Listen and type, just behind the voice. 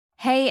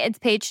Hey, it's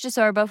Paige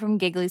DeSorbo from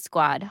Giggly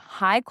Squad.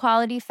 High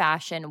quality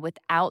fashion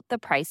without the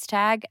price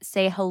tag.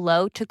 Say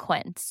hello to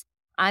Quince.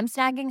 I'm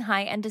snagging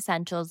high-end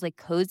essentials like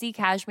cozy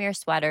cashmere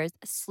sweaters,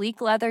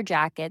 sleek leather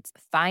jackets,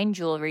 fine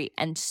jewelry,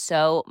 and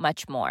so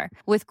much more.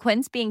 With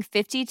Quince being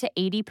 50 to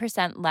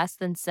 80% less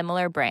than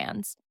similar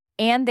brands.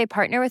 And they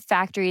partner with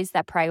factories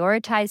that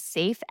prioritize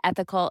safe,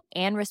 ethical,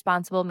 and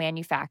responsible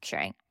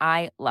manufacturing.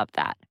 I love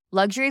that.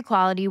 Luxury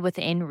quality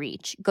within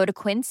reach. Go to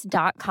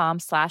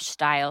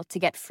quince.com/style to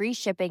get free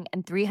shipping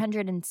and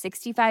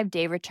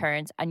 365-day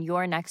returns on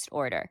your next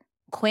order.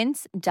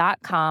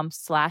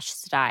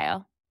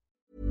 Quince.com/style.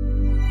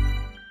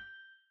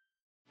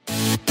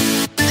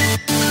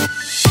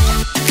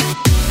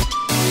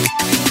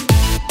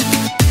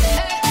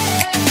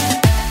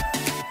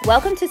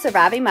 Welcome to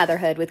Surviving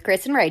Motherhood with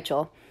Chris and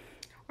Rachel.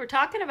 We're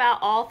talking about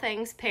all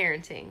things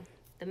parenting,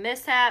 the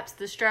mishaps,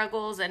 the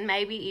struggles, and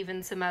maybe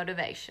even some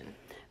motivation.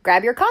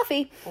 Grab your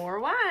coffee or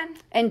wine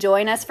and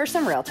join us for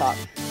some real talk.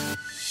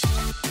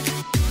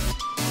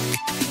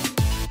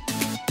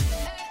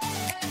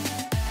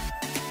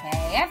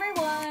 Hey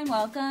everyone,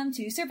 welcome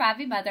to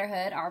Surviving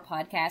Motherhood, our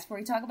podcast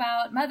where we talk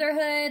about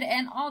motherhood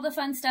and all the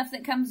fun stuff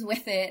that comes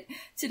with it.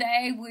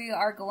 Today we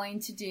are going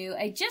to do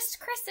a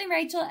Just Chris and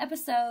Rachel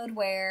episode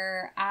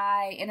where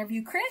I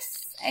interview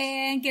Chris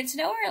and get to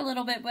know her a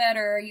little bit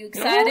better. Are you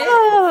excited?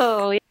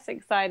 Oh, yes,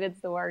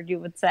 excited's the word you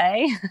would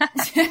say.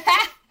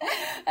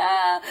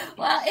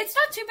 Well, it's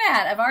not too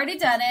bad. I've already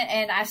done it,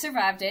 and I've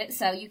survived it,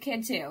 so you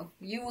can too.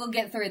 You will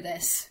get through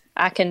this.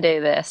 I can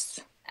do this.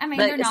 I mean,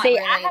 they're not really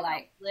I have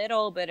like a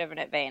little bit of an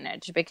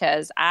advantage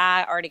because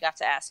I already got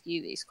to ask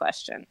you these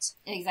questions.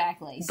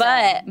 Exactly.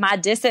 But my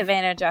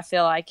disadvantage, I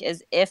feel like,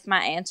 is if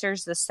my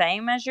answer's the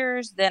same as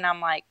yours, then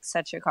I'm like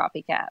such a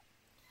copycat.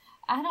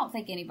 I don't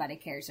think anybody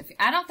cares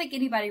I don't think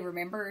anybody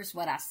remembers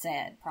what I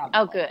said. Probably.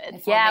 Oh,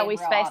 good. Yeah, we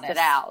spaced it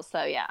out.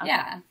 So yeah.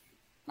 Yeah.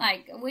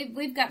 Like,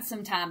 we've got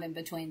some time in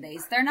between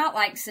these. They're not,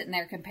 like, sitting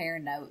there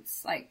comparing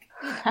notes. Like,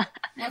 you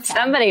know,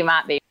 somebody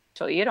might be.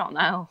 You don't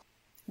know.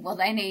 Well,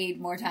 they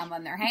need more time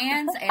on their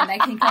hands, and they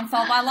can come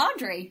fold my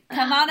laundry.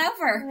 Come on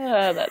over.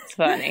 Oh, that's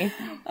funny.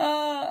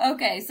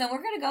 Okay, so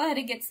we're going to go ahead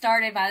and get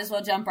started. Might as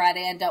well jump right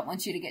in. Don't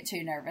want you to get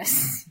too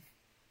nervous.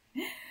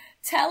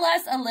 Tell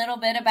us a little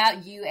bit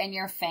about you and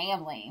your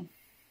family.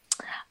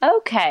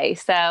 Okay,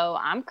 so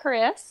I'm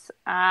Chris.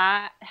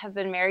 I have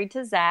been married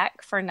to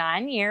Zach for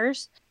 9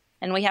 years.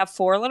 And we have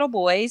 4 little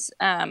boys.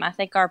 I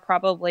think our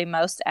probably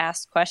most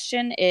asked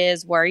question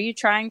is, were you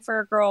trying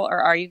for a girl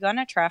or are you going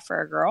to try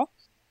for a girl?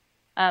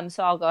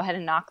 So I'll go ahead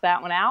and knock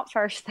that one out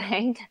first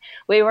thing.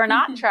 We were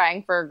not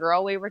trying for a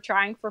girl. We were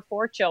trying for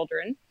 4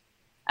 children.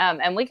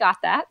 And we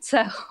got that.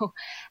 So,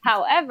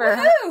 however,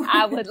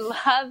 I would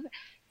love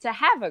to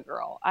have a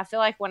girl. I feel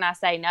like when I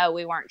say no,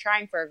 we weren't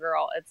trying for a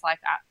girl, it's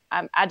like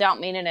I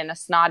don't mean it in a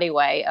snotty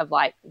way of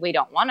like, we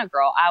don't want a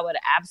girl. I would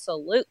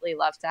absolutely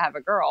love to have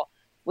a girl.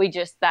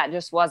 That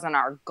just wasn't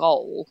our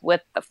goal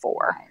with the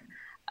 4.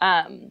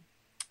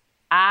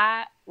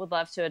 I would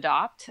love to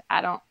adopt.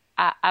 I don't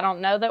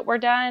know that we're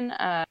done.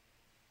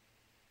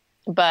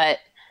 But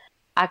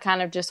I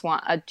kind of just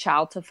want a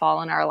child to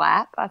fall in our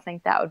lap. I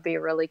think that would be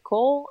really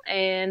cool.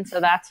 And so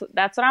that's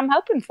what I'm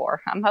hoping for.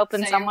 I'm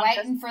hoping so you're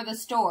waiting for the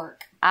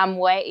stork.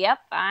 Yep.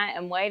 I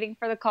am waiting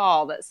for the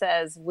call that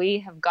says, we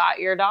have got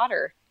your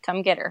daughter.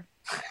 Come get her.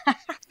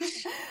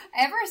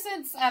 Ever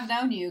since I've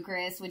known you,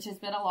 Chris, which has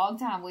been a long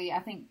time, I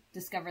think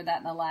discovered that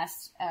in the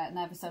last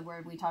episode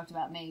where we talked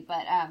about me.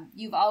 But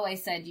you've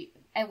always said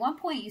at one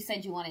point you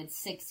said you wanted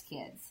 6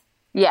 kids.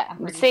 Yeah.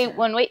 See,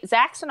 sure.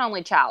 Zach's an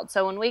only child,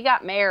 so when we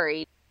got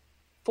married,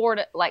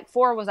 4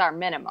 was our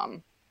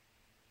minimum.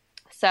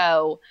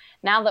 So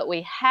now that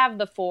we have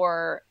the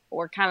 4,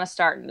 we're kind of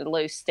starting to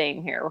lose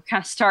steam here. We're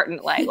kind of starting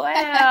to well.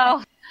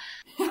 I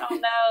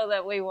don't know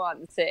that we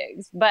want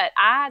 6, but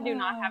I do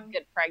not have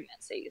good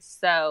pregnancies.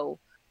 So,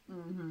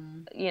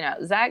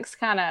 Zach's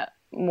kind of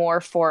more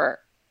for,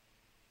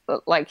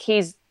 like,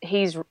 he's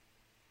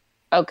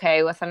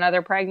okay with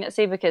another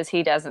pregnancy because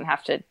he doesn't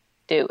have to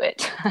do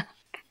it.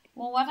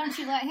 Well, why don't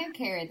you let him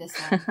carry this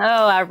one?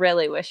 Oh, I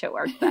really wish it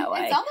worked that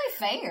way. It's only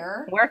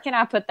fair. Where can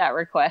I put that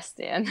request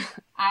in?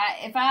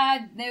 If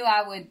I knew,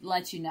 I would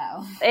let you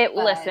know.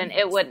 Listen,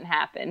 it wouldn't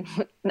happen.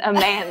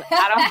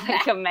 I don't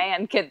think a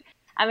man could.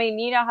 I mean,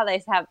 you know how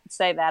they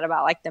say that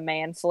about like the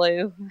man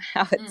flu?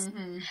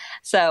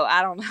 So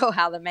I don't know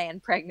how the man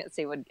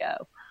pregnancy would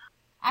go.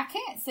 I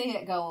can't see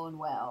it going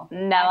well.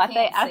 No,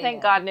 I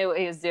think God knew what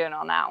he was doing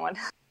on that one.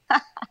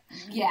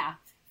 Yeah,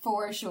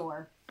 for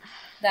sure.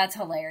 That's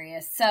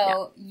hilarious.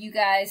 So you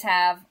guys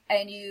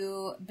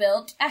you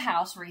built a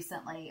house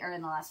recently or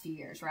in the last few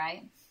years,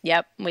 right?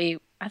 Yep. I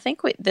think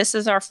this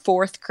is our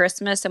 4th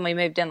Christmas and we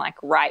moved in like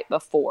right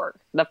before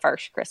the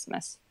first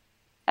Christmas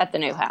at the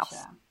new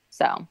house.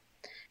 So,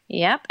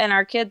 yep. And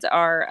our kids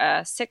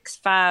are 6,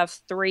 5,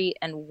 3,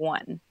 and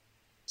 1.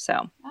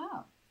 So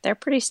they're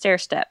pretty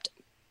stair-stepped.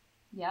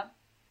 Yep.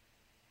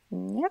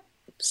 Yep.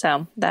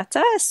 So that's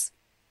us.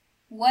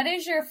 What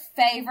is your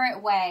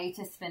favorite way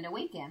to spend a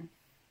weekend?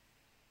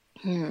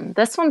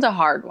 This one's a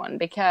hard one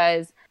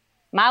because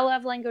my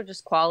love language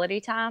is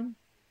quality time.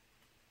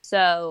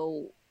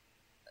 So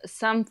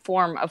some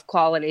form of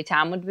quality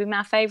time would be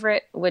my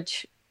favorite,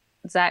 which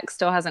Zach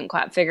still hasn't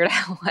quite figured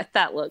out what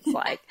that looks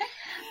like.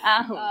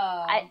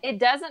 It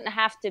doesn't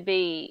have to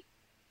be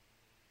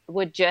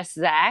with just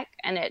Zach,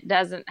 and it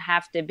doesn't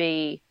have to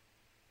be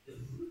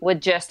with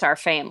just our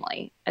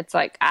family. It's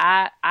like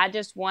I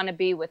just want to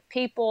be with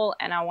people,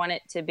 and I want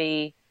it to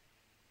be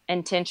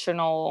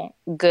intentional,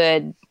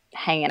 good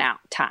hanging out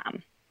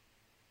time.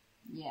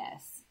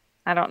 Yes.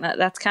 I don't know.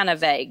 That's kind of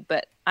vague,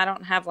 but I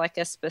don't have like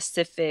a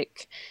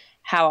specific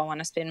how I want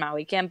to spend my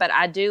weekend. But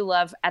I do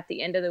love at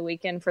the end of the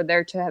weekend for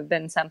there to have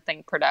been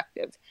something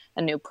productive.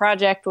 A new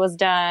project was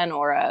done,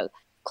 or a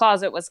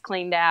closet was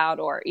cleaned out,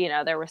 or, you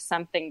know, there was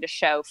something to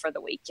show for the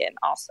weekend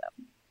also.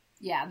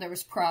 Yeah, there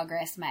was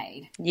progress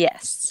made.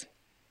 Yes.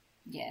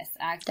 Yes,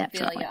 I can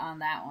feel you on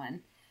that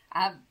one.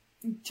 I'm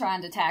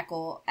trying to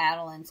tackle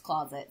Adeline's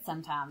closet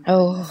sometime.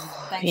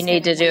 Oh, you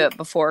need to do it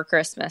before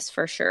Christmas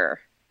for sure.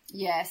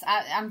 Yes,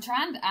 I'm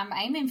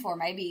aiming for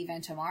maybe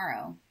even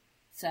tomorrow.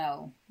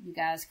 So you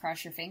guys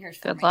cross your fingers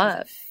for me. Good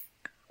luck.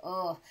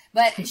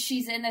 But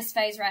she's in this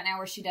phase right now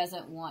where she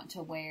doesn't want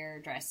to wear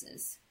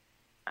dresses.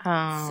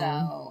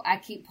 So I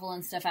keep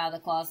pulling stuff out of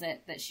the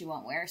closet that she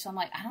won't wear. So I'm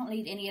like, I don't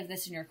need any of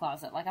this in your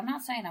closet. Like, I'm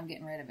not saying I'm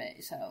getting rid of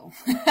it. So,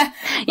 but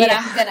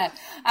yeah.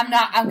 I'm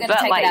gonna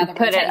take like, it out of the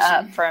put rotation. It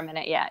up for a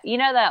minute. Yeah. You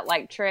know that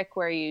like trick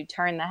where you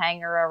turn the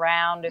hanger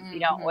around if you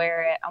don't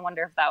wear it? I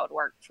wonder if that would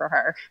work for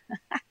her.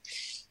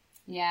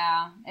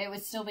 Yeah, it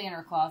would still be in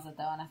her closet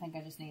though. And I think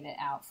I just need it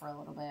out for a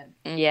little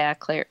bit. Yeah.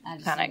 Clear.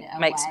 Kind of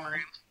make some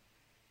room.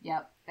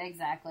 Yep.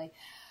 Exactly.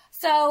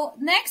 So,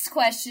 next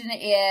question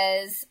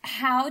is,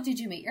 how did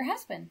you meet your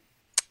husband?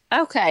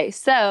 Okay,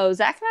 so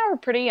Zach and I were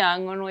pretty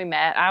young when we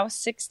met. I was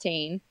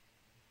 16,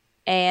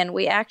 and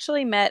we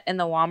actually met in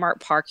the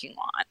Walmart parking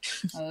lot.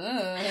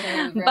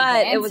 Oh,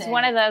 but it was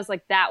one of those,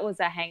 like, that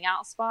was a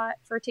hangout spot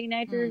for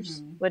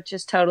teenagers, which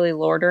is totally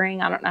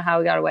loitering. I don't know how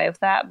we got away with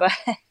that, but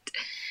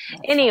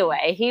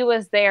anyway, he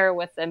was there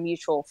with a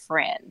mutual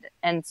friend.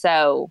 And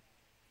so,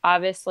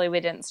 obviously, we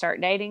didn't start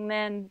dating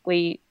then.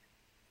 We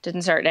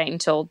didn't start dating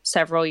until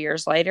several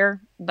years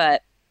later. And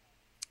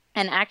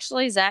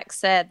actually Zach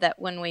said that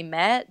when we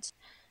met,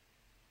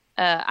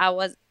 I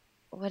was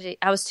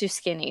too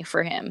skinny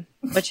for him,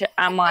 which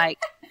I'm like,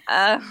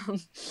 I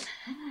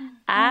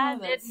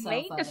didn't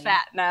mean to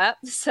fatten up.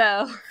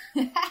 So,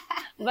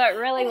 but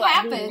really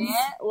what he meant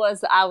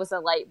was I was a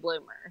late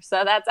bloomer.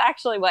 So that's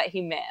actually what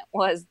he meant,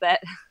 was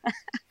that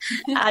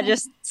I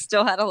just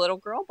still had a little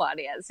girl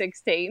body at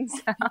 16.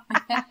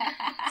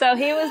 So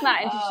he was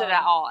not interested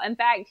at all. In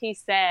fact, he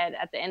said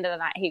at the end of the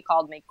night, he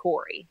called me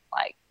Corey,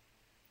 like,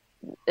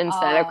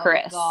 instead of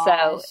Chris. Gosh.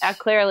 So I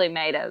clearly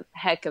made a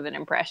heck of an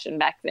impression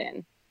back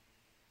then.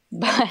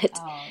 But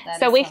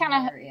so we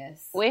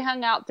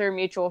hung out through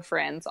mutual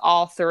friends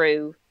all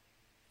through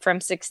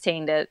from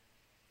 16 to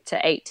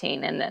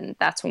 18, and then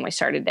that's when we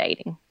started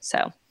dating.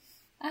 So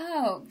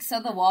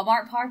so the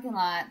Walmart parking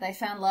lot, they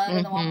found love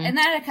in the Walmart. Isn't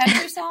that a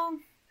country song?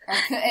 Or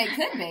it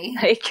could be.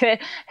 It could.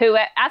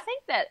 I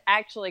think that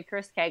actually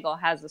Chris Cagle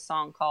has a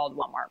song called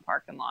Walmart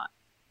Parking Lot.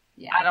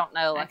 Yeah, I don't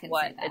know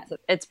what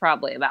it's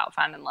probably about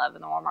finding love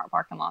in the Walmart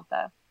parking lot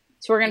though.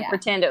 So we're gonna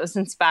pretend it was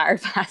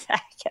inspired by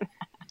that.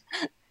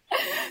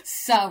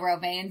 So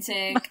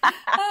romantic.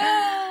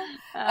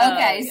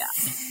 Okay,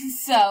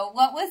 so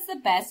what was the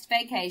best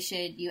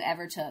vacation you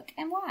ever took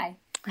and why?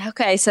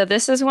 Okay, so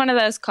this is one of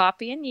those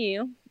copying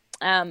you,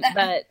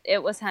 but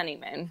it was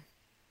honeymoon.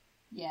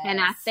 Yes. And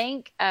I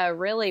think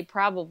really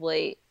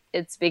probably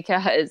it's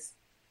because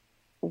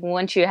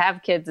once you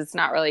have kids, it's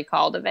not really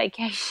called a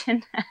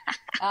vacation.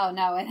 Oh,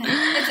 no,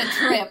 it's a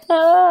trip.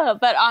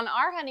 But on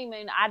our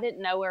honeymoon, I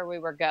didn't know where we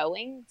were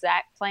going.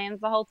 Zach plans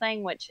the whole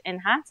thing, which in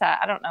hindsight,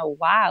 I don't know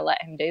why I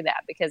let him do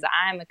that, because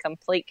I'm a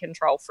complete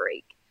control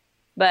freak.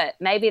 But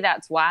maybe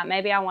that's why.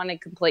 Maybe I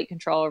wanted complete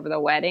control over the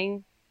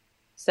wedding.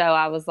 So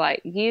I was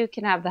like, you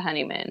can have the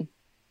honeymoon.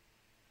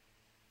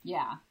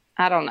 Yeah.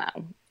 I don't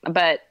know.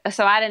 But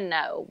so I didn't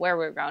know where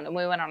we were going. And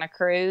we went on a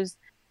cruise.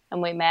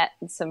 And we met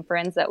some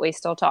friends that we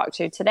still talk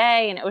to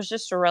today. And it was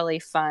just a really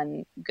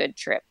fun, good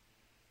trip.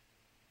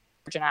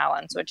 Virgin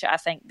Islands, which I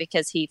think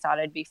because he thought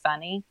it'd be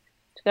funny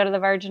to go to the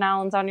Virgin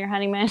Islands on your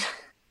honeymoon.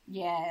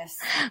 Yes.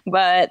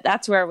 But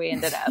that's where we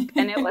ended up.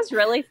 And it was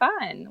really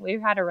fun. We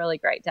had a really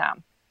great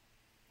time.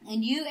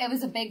 And it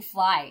was a big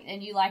flight.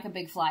 And you like a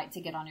big flight to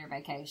get on your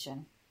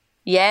vacation.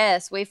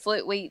 Yes, we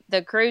flew.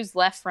 The cruise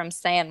left from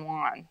San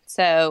Juan.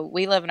 So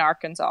we live in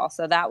Arkansas.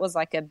 So that was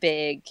like a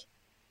big,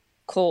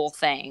 cool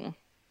thing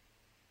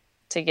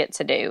to get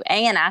to do.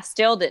 And I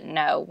still didn't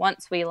know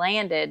once we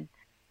landed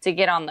to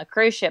get on the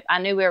cruise ship. I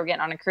knew we were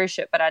getting on a cruise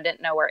ship, but I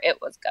didn't know where it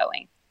was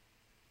going.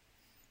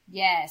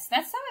 Yes,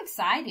 that's so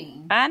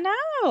exciting. I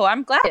know.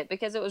 I'm glad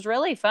because it was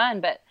really fun.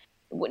 But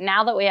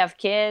now that we have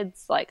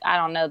kids, like, I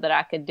don't know that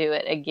I could do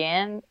it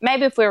again.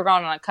 Maybe if we were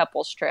going on a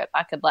couples trip,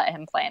 I could let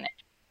him plan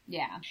it.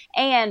 Yeah.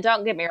 And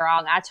don't get me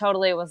wrong, I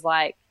totally was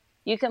like,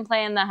 you can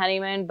plan the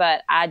honeymoon,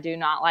 but I do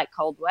not like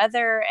cold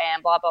weather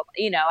and blah, blah, blah.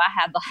 You know, I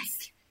had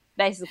like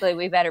basically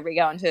we better be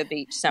going to a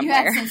beach You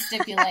somewhere. had some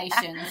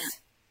stipulations.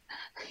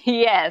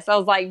 Yes, I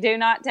was like, do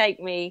not take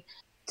me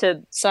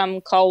to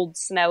some cold,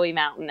 snowy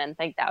mountain and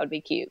think that would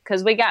be cute.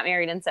 Because we got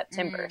married in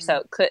September,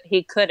 so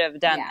he could have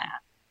done that.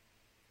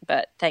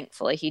 But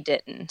thankfully he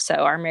didn't. So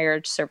our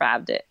marriage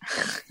survived it.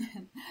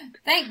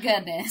 Thank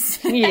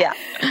goodness. Yeah.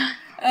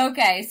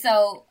 Okay,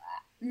 so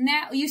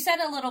now you said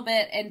a little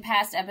bit in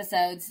past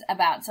episodes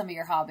about some of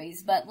your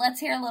hobbies, but let's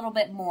hear a little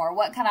bit more.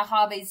 What kind of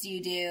hobbies do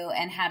you do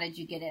and how did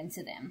you get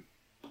into them?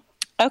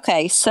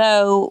 Okay,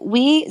 so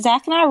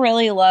Zach and I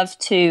really love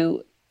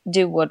to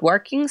do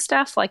woodworking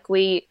stuff. Like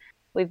we've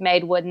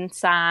made wooden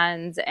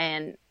signs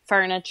and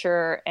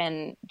furniture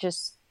and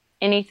just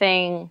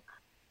anything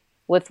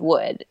with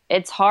wood.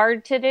 It's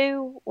hard to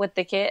do with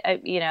the kid.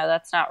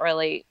 That's not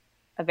really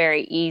a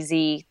very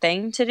easy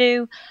thing to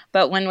do.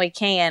 But when we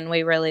can,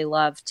 we really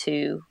love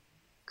to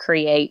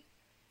create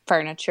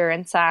furniture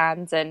and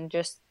signs and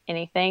just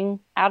anything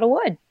out of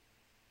wood.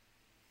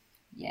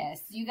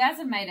 Yes, you guys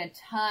have made a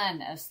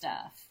ton of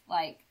stuff.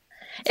 Like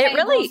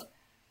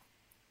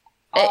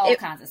all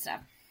kinds of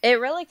stuff. It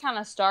really kind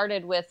of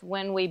started with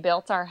when we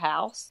built our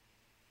house.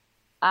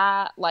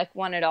 I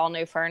wanted all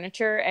new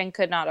furniture and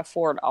could not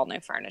afford all new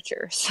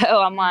furniture.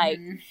 So I'm like,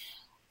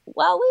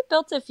 well, we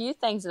built a few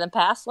things in the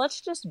past. Let's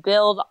just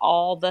build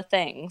all the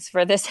things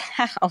for this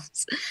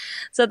house.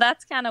 So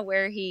that's kind of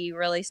where he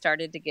really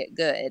started to get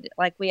good.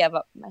 Like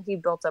he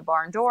built a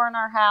barn door in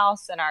our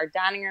house and our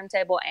dining room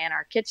table and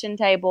our kitchen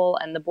table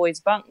and the boys'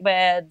 bunk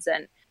beds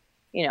and,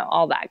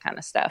 all that kind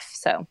of stuff.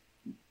 So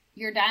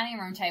your dining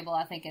room table,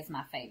 I think, is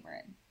my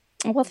favorite.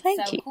 Well,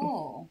 thank you. So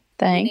cool.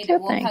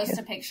 We'll post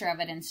a picture of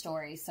it in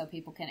stories so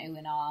people can ooh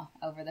and ah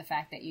over the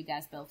fact that you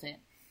guys built it.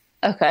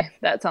 Okay,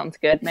 that sounds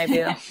good.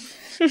 Maybe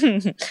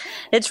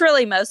it's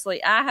really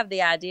mostly I have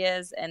the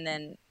ideas and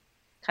then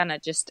kind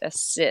of just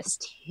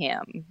assist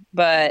him.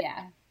 But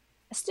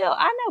still,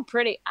 I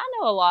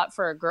know a lot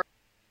for a girl.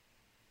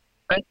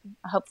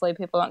 Hopefully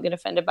people don't get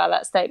offended by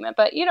that statement,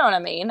 but you know what I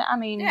mean.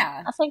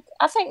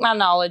 I think my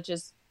knowledge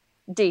is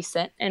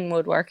decent in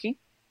woodworking.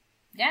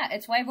 Yeah,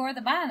 it's way more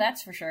than mine,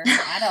 that's for sure.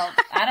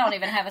 I don't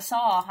even have a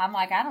saw. I'm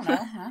like, I don't know.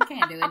 I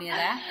can't do any of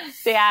that.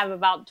 See, I have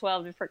about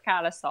 12 different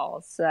kind of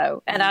saws,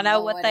 so and I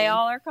know what they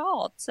all are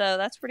called, so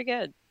that's pretty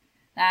good.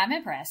 I'm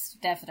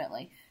impressed,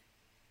 definitely.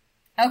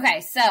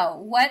 Okay, so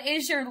what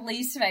is your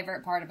least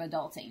favorite part of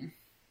adulting?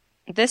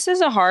 This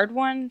is a hard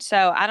one,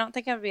 so I don't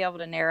think I'd be able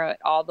to narrow it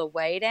all the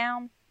way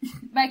down.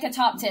 Make a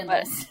top 10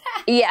 list.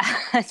 Yeah.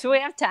 So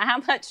we have time. How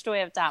much do we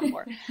have time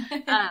for?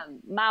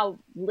 My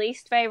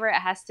least favorite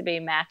has to be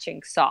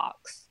matching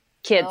socks.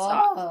 Kids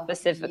socks,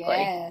 specifically.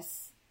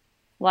 Yes.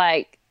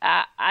 Like,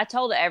 I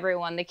told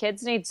everyone, the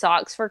kids need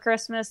socks for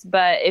Christmas,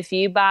 but if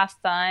you buy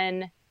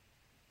fun,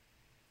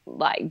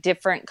 like,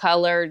 different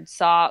colored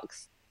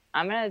socks,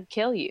 I'm going to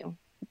kill you.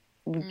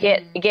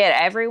 Get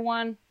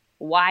everyone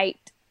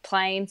white,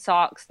 plain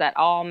socks that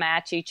all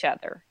match each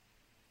other,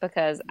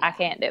 because I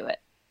can't do it.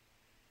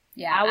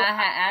 Yeah, I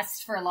had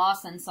asked for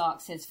Lawson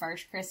socks his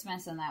first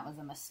Christmas, and that was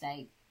a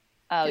mistake.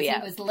 Oh, yeah.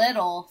 He was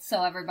little,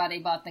 so everybody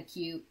bought the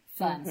cute,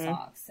 fun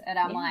socks. And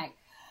I'm like,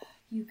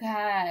 you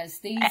guys,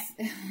 these...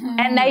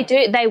 And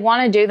they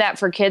want to do that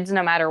for kids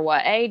no matter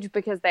what age,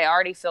 because they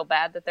already feel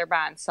bad that they're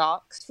buying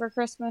socks for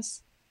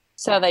Christmas.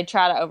 So they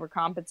try to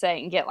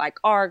overcompensate and get, like,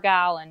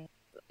 Argyle, and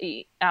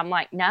I'm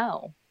like,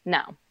 no.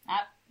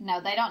 No,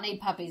 they don't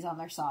need puppies on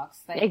their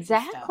socks.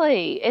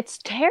 Exactly. It's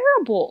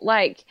terrible.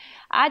 Like,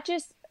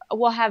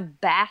 will have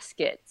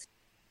baskets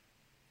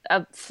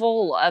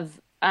full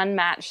of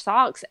unmatched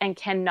socks and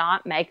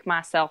cannot make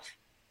myself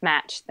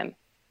match them.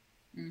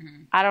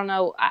 Mm-hmm. I don't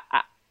know.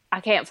 I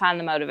can't find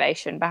the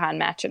motivation behind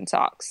matching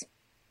socks.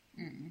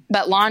 Mm-hmm.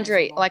 But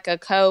laundry, like a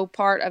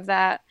part of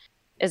that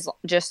is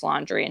just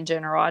laundry in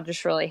general. I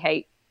just really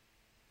hate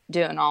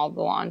doing all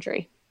the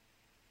laundry.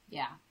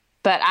 Yeah.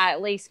 But I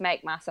at least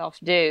make myself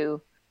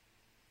do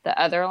the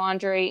other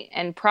laundry,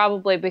 and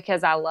probably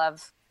because I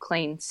love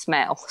clean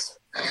smells.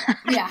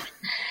 Yeah.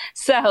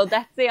 So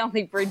that's the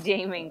only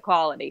redeeming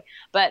quality.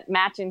 But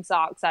matching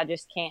socks, I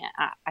just can't.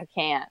 I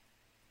can't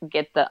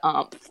get the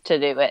umph to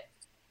do it.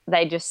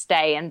 They just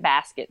stay in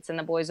baskets, and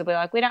the boys will be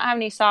like, "We don't have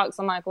any socks."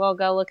 I'm like, "Well,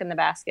 go look in the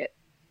basket."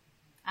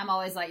 I'm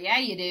always like, "Yeah,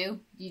 you do.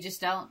 You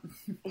just don't."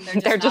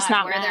 They're just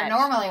not where they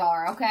normally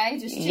are. Okay,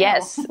 just chill.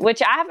 Yes.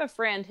 Which I have a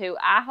friend who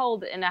I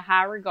hold in a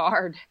high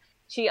regard.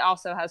 She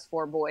also has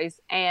 4 boys,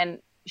 and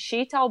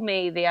she told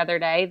me the other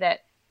day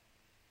that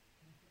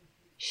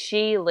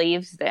she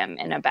leaves them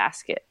in a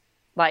basket.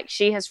 Like,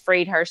 she has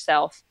freed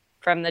herself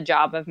from the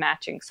job of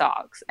matching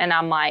socks. And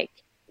I'm like,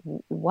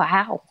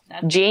 wow,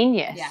 that's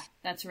genius. Yeah,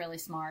 that's really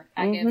smart.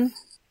 I give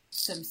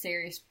some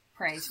serious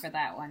praise for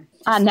that one.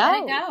 Just I know.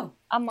 Let it go.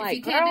 I'm like,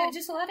 if you can't do it,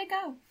 just let it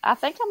go. I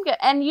think I'm good.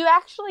 And you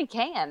actually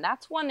can.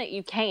 That's one that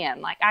you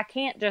can. Like, I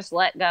can't just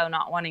let go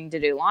not wanting to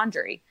do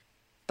laundry.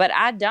 But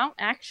I don't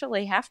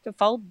actually have to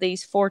fold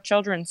these 4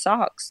 children's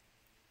socks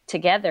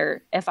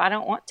together if I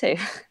don't want to.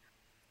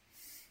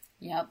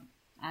 Yep.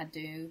 I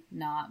do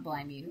not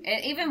blame you.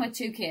 Even with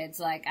 2 kids,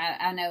 like,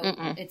 I know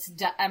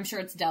I'm sure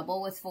it's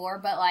double with 4,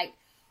 but, like,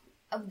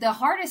 the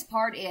hardest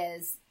part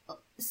is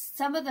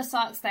some of the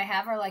socks they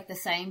have are, like, the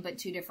same but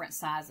 2 different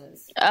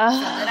sizes. So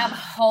then I'm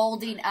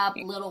holding up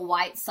little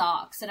white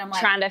socks, and I'm, like...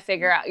 trying to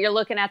figure out. You're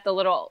looking at the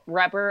little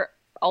rubber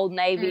Old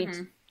Navy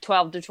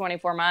 12 to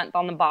 24 month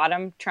on the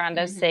bottom, trying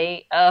to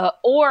see.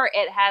 Or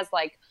it has,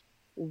 like,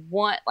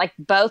 one, like,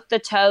 both the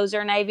toes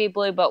are navy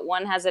blue, but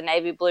one has a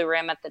navy blue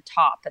rim at the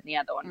top and the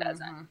other one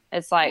doesn't.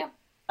 It's like,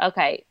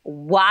 okay,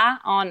 why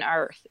on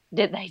earth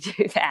did they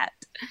do that?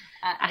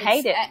 I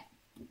hate it.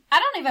 I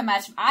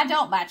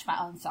don't match my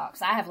own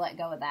socks. I have let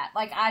go of that.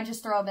 Like, I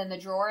just throw them in the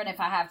drawer, and if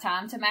I have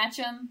time to match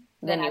them,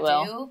 then I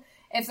do.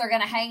 If they're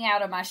going to hang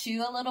out of my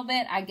shoe a little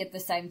bit, I get the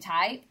same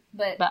type.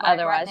 But like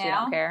otherwise, right now, you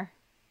don't care?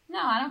 No,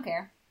 I don't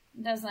care.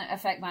 It doesn't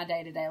affect my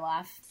day-to-day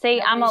life. See,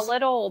 I'm a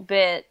little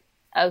bit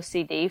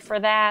OCD for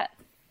that,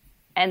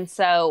 and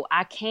so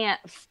I can't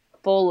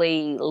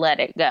fully let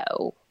it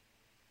go.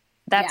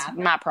 That's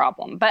my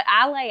problem. But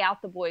I lay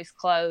out the boys'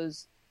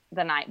 clothes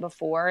the night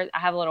before. I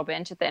have a little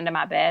bench at the end of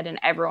my bed, and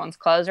everyone's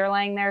clothes are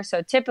laying there.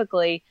 So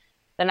typically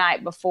the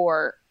night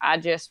before, I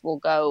just will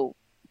go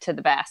to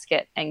the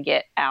basket and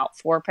get out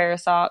 4 pair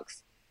of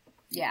socks.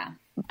 Yeah.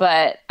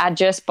 But I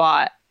just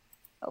bought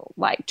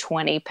like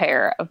 20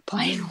 pair of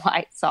plain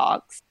white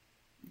socks.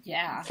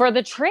 Yeah. For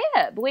the trip.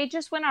 We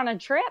just went on a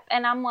trip,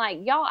 and I'm like,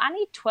 y'all, I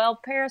need 12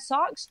 pair of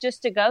socks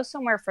just to go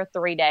somewhere for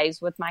 3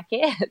 days with my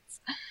kids.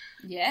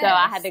 Yeah. So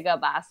I had to go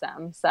buy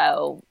some.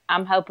 So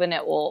I'm hoping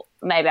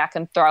maybe I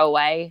can throw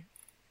away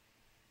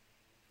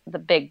the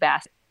big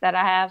basket that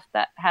I have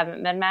that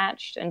haven't been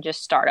matched and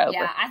just start over.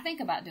 Yeah, I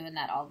think about doing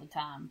that all the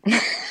time.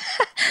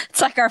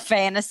 It's like our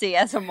fantasy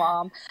as a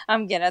mom.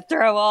 I'm going to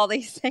throw all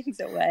these things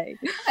away.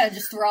 I'm going to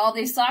just throw all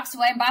these socks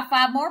away and buy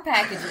 5 more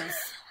packages.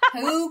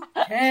 Who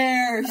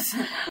cares?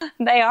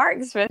 They are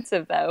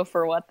expensive, though,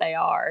 for what they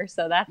are.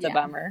 So that's a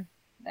bummer.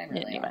 They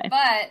really are.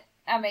 But,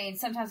 I mean,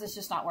 sometimes it's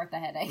just not worth the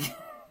headache.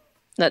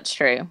 That's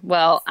true.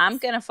 Well, I'm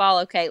going to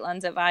follow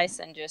Caitlin's advice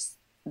and just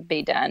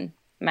be done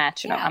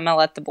matching them. I'm going to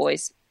let the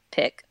boys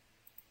pick.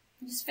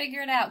 Just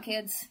figure it out,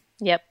 kids.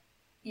 Yep.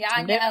 Yeah,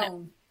 I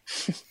know.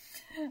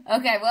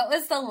 Okay, what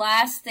was the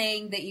last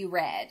thing that you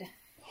read?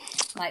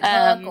 Like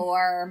book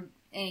or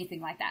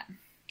anything like that?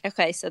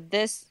 Okay, so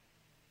this,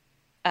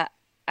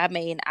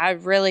 I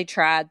really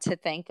tried to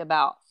think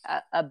about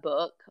a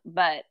book,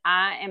 but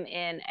I am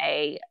in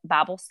a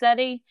Bible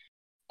study,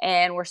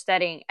 and we're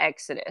studying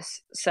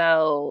Exodus.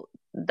 So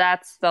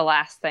that's the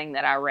last thing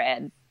that I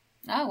read.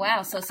 Oh,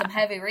 wow. So some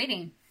heavy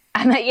reading.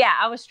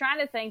 I was trying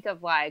to think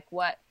of like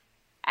what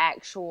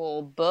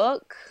actual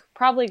book.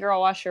 Probably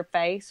Girl Wash Your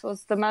Face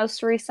was the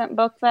most recent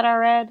book that I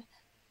read.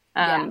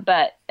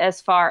 But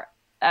as far,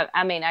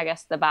 I mean, I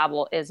guess the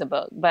Bible is a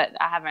book, but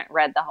I haven't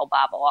read the whole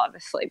Bible,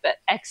 obviously. But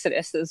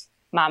Exodus is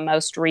my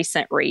most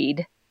recent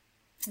read.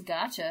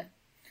 Gotcha.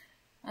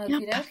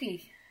 Okie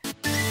dokie.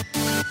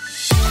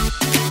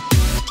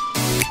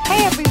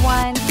 Hey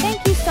everyone,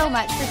 thank you so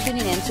much for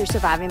tuning in to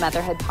Surviving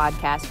Motherhood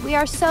podcast. We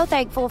are so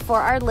thankful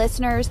for our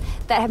listeners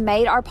that have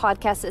made our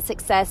podcast a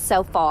success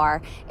so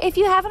far. If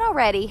you haven't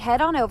already,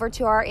 head on over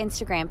to our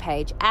Instagram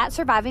page at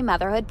Surviving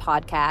Motherhood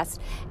Podcast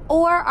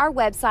or our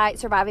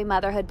website,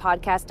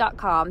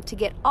 survivingmotherhoodpodcast.com, to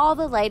get all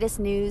the latest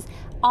news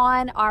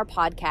on our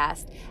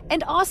podcast.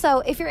 And also,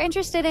 if you're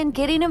interested in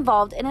getting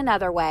involved in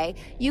another way,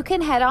 you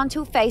can head on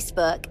to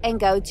Facebook and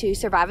go to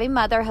Surviving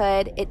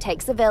Motherhood. It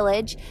Takes a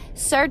Village.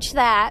 Search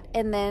that,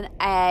 and then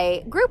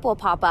a group will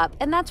pop up.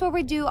 And that's where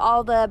we do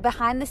all the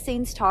behind the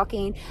scenes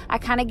talking. I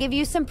kind of give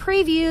you some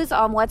previews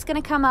on what's going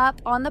to come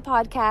up on the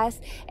podcast,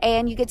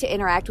 and you get to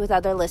interact with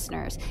other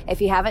listeners. If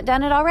you haven't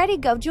done it already,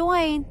 go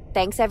join.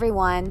 Thanks,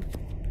 everyone.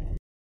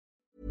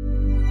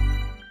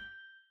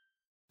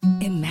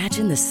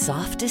 Imagine the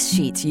softest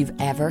sheets you've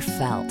ever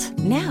felt.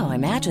 Now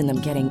imagine them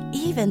getting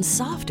even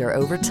softer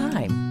over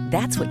time.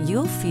 That's what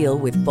you'll feel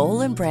with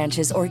Boll &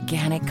 Branch's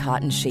organic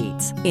cotton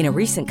sheets. In a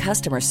recent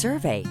customer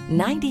survey,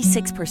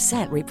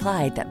 96%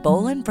 replied that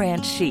Boll &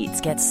 Branch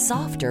sheets get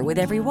softer with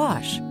every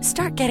wash.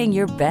 Start getting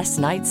your best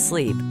night's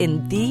sleep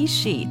in these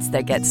sheets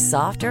that get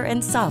softer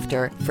and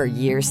softer for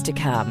years to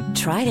come.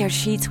 Try their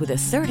sheets with a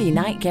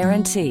 30-night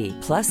guarantee.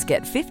 Plus,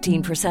 get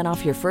 15%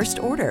 off your first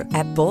order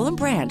at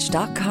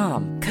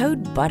bollandbranch.com.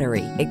 Code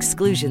BUTTERY.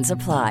 Exclusions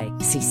apply.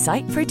 See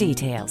site for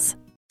details.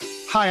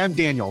 Hi, I'm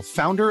Daniel,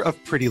 founder of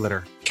Pretty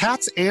Litter.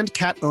 Cats and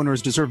cat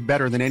owners deserve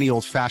better than any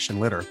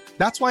old-fashioned litter.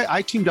 That's why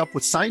I teamed up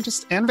with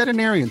scientists and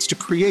veterinarians to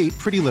create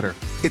Pretty Litter.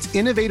 Its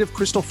innovative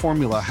crystal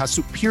formula has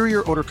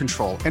superior odor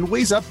control and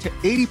weighs up to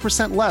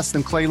 80% less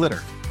than clay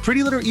litter.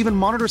 Pretty Litter even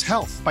monitors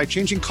health by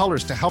changing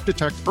colors to help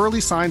detect early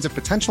signs of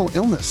potential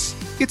illness.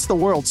 It's the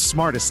world's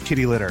smartest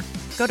kitty litter.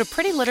 Go to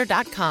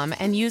prettylitter.com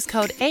and use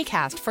code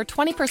ACAST for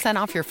 20%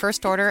 off your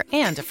first order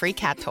and a free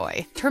cat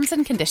toy. Terms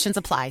and conditions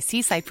apply.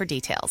 See site for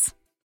details.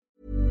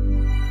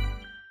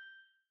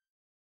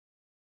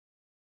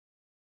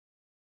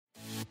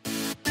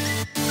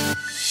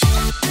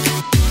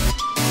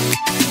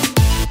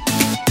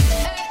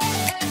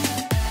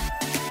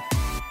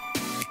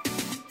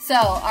 So,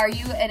 are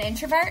you an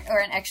introvert or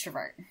an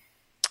extrovert?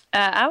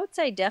 I would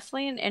say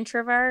definitely an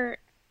introvert.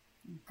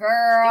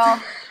 Girl,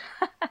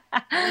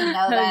 we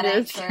know that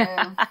ain't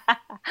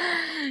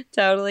true.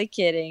 Totally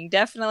kidding.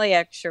 Definitely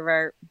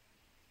extrovert.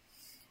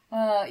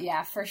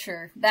 Yeah, for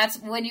sure. That's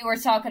when you were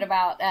talking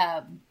about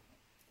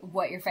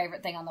what your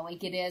favorite thing on the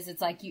weekend is.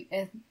 It's like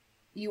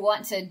you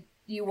want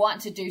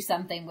to do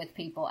something with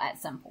people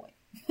at some point.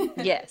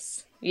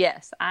 Yes.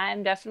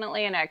 I'm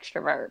definitely an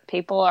extrovert.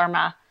 People are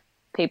my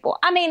people.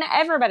 I mean,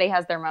 everybody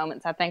has their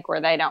moments, I think,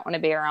 where they don't want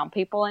to be around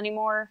people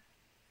anymore.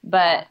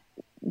 But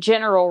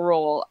general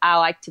rule, I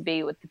like to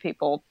be with the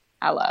people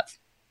I love.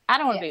 I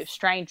don't want to be with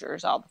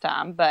strangers all the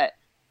time, but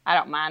I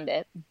don't mind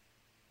it.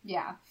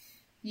 Yeah.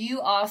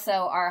 You also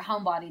are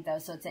homebody, though,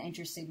 so it's an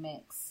interesting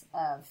mix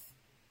of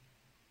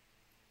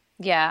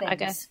things. I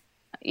guess.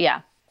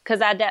 Yeah,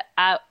 because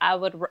I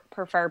would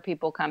prefer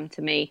people come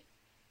to me.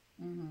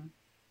 Mm-hmm.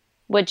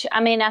 Which,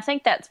 I mean, I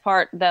think that's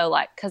part, though,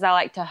 like, because I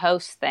like to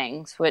host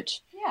things,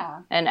 which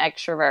an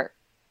extrovert,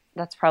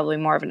 that's probably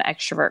more of an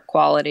extrovert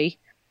quality.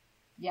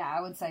 Yeah,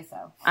 I would say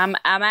so. I'm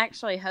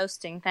actually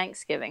hosting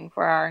Thanksgiving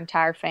for our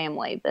entire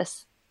family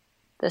this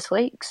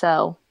week,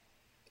 so,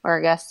 or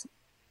I guess.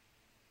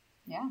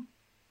 Yeah.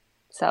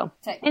 So,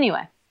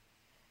 anyway.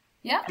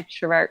 Yeah.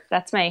 Extrovert,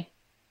 that's me.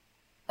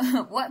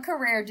 What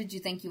career did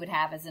you think you would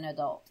have as an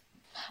adult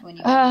when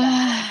you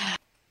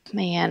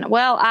Man,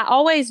 well, I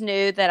always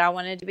knew that I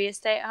wanted to be a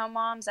stay-at-home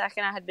mom. Zach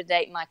and I had been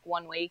dating like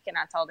 1 week, and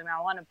I told him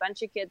I want a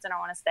bunch of kids and I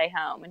want to stay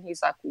home. And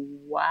he's like,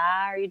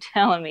 why are you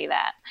telling me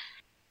that?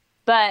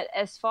 But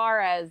as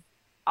far as,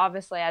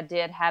 obviously, I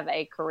did have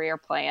a career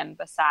plan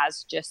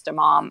besides just a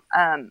mom.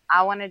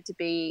 I wanted to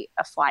be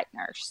a flight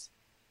nurse.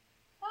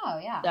 Oh,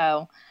 yeah.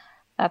 So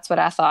that's what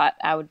I thought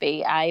I would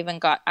be. I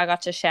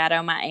got to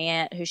shadow my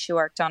aunt, who she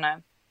worked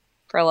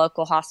for a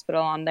local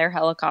hospital on their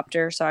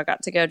helicopter. So I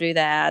got to go do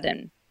that,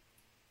 and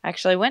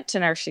actually went to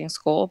nursing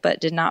school, but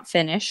did not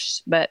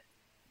finish. But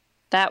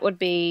that would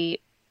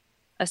be,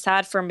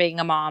 aside from being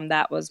a mom,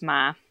 that was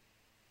my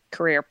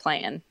career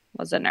plan,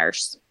 was a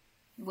nurse.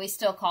 We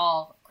still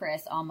call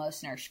Chris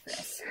almost Nurse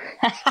Chris.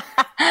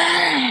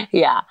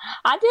 Yeah.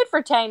 I did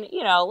retain,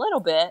 a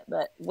little bit,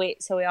 but we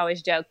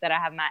always joke that I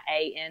have my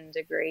AN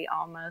degree,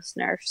 almost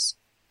nurse.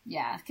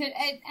 Yeah,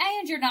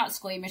 and you're not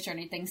squeamish or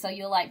anything, so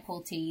you'll like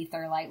pull teeth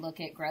or like look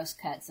at gross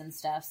cuts and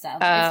stuff. So it's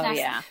nice.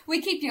 Yeah,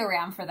 we keep you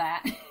around for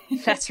that.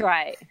 That's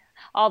right.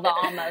 All the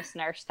almost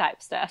nurse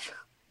type stuff.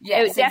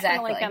 Yes, it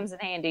definitely comes in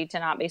handy to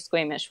not be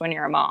squeamish when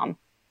you're a mom.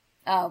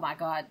 Oh my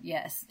God,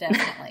 yes,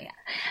 definitely.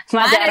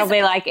 My dad will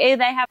be like, "Ew,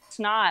 they have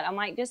snot." I'm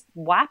like, "Just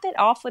wipe it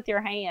off with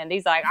your hand."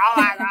 He's like, "Oh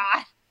my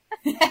God."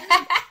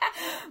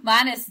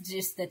 Mine is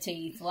just the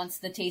teeth. Once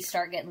the teeth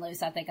start getting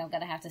loose, I think I'm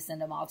going to have to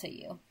send them all to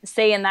you.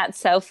 See, and that's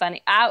so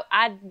funny.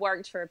 I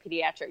worked for a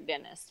pediatric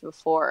dentist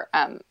before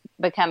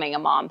becoming a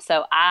mom,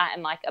 so I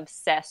am like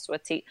obsessed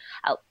with teeth.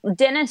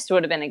 Dentist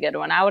would have been a good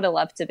one. I would have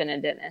loved to have been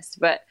a dentist,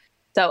 but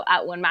so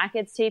when my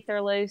kids' teeth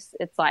are loose,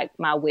 it's like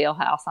my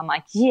wheelhouse. I'm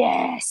like,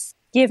 yes,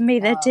 give me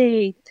the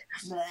teeth.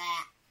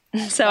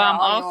 So I'm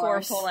all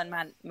for pulling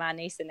my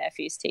niece and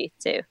nephew's teeth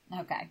too.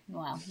 Okay,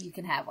 well, you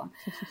can have them.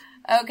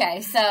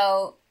 Okay,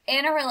 so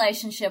in a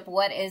relationship,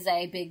 what is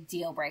a big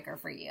deal breaker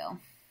for you?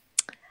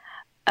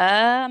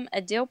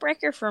 A deal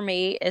breaker for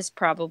me is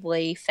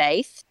probably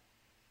faith.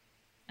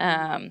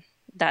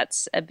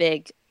 That's a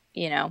big,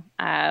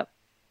 I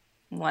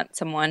want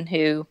someone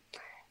who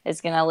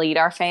is going to lead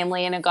our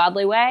family in a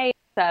godly way.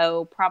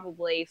 So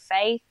probably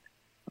faith.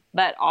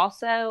 But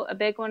also a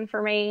big one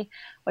for me,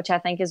 which I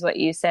think is what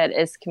you said,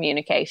 is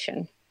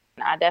communication.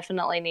 I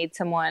definitely need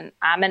someone.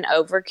 I'm an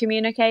over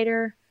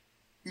communicator.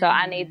 So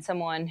I need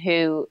someone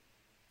who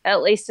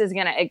at least is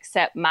going to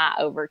accept my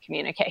over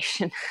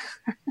communication.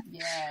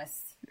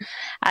 Yes.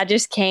 I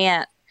just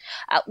can't.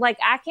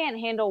 I can't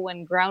handle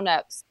when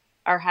grown-ups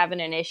are having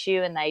an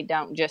issue and they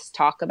don't just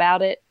talk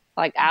about it.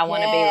 Like I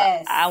want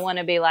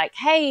to be like,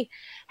 hey,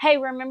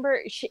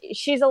 remember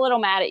she's a little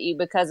mad at you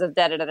because of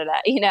da da da da.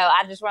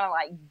 I just want to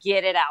like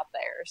get it out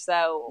there.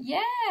 So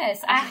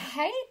yes, I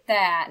hate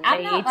that.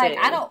 I'm not like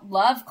I don't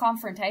love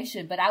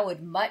confrontation, but I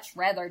would much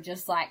rather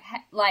just like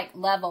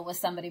level with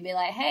somebody, be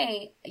like,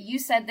 hey, you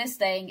said this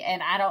thing,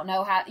 and I don't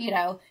know how.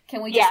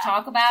 Can we just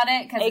talk about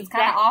it because it's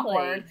kind of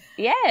awkward.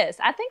 Yes,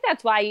 I think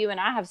that's why you and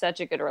I have such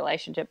a good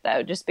relationship,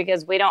 though, just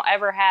because we don't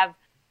ever have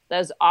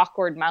those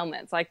awkward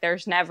moments. Like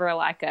there's never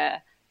like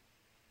a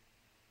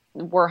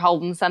we're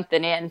holding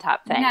something in type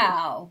thing.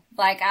 No,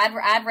 like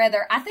I'd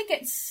rather. I think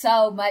it's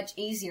so much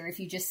easier if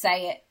you just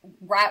say it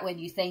right when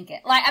you think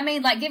it.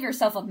 Give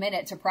yourself a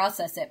minute to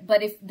process it.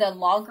 But if the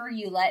longer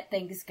you let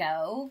things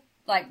go,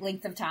 like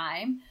length of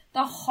time,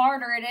 the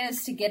harder it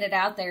is to get it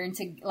out there and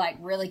to like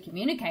really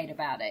communicate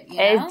about it.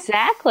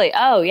 Exactly.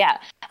 Oh yeah.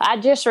 I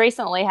just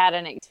recently had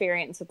an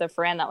experience with a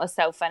friend that was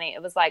so funny.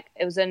 It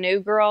was a new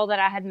girl that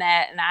I had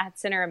met, and I had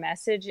sent her a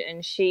message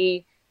and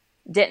she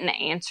didn't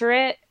answer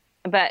it,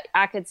 but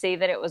I could see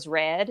that it was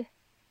read,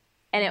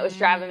 and it was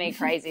driving me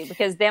crazy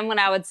because then when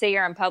I would see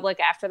her in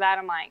public after that,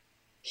 I'm like,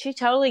 she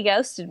totally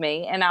ghosted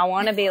me. And I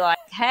want to be like,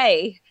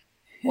 hey,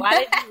 why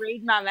did you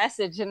read my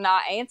message and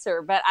not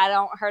answer? But I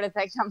don't want her to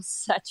think I'm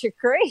such a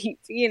creep,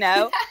 you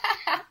know?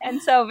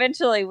 And so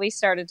eventually we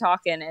started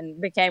talking and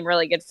became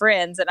really good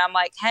friends. And I'm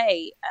like,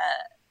 hey,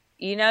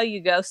 you know,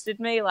 you ghosted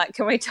me. Like,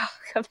 can we talk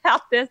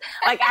about this?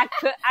 Like,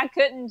 I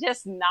couldn't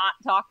just not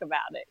talk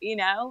about it, you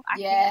know?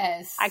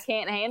 I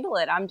can't handle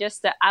it.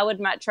 I would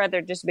much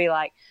rather just be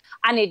like,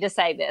 I need to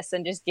say this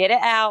and just get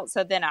it out.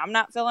 So then I'm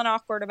not feeling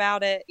awkward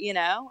about it. You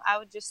know,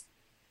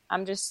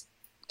 I'm just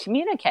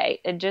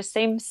communicate. It just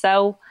seems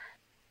so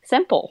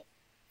simple.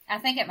 I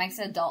think it makes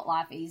adult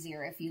life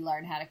easier if you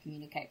learn how to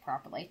communicate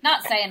properly.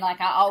 Not saying like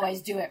I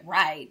always do it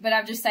right, but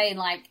I'm just saying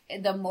like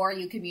the more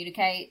you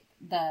communicate,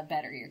 the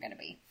better you're going to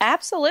be.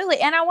 Absolutely.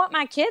 And I want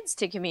my kids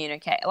to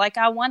communicate. Like,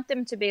 I want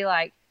them to be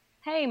like,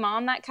 hey,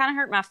 Mom, that kind of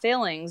hurt my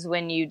feelings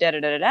when you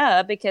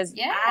da-da-da-da-da, because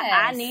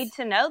I need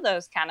to know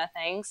those kind of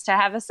things to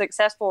have a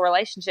successful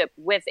relationship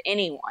with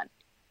anyone.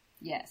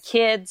 Yes.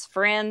 Kids,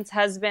 friends,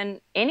 husband,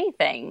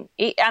 anything.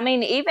 I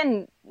mean,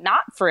 even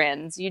not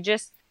friends. You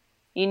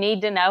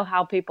need to know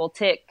how people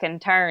tick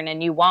and turn,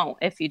 and you won't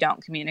if you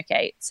don't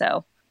communicate.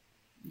 So.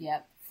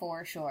 Yep,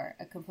 for sure.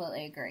 I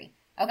completely agree.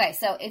 Okay,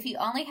 so if you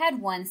only had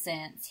one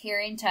sense,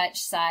 hearing,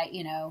 touch, sight,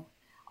 you know,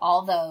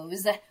 all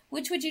those,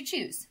 which would you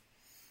choose?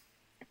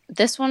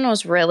 This one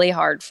was really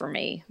hard for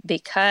me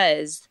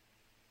because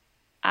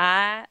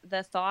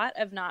the thought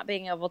of not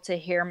being able to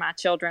hear my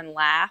children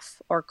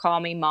laugh or call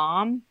me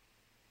mom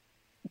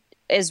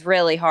is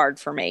really hard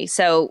for me.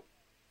 So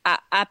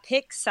I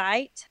pick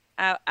sight.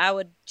 I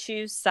would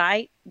choose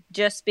sight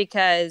just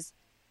because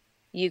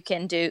you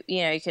can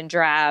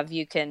drive,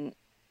 you can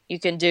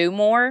do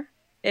more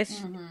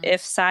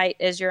if sight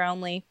is your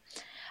only,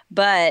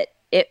 but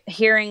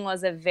hearing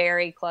was a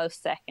very close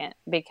second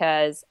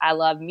because I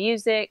love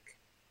music.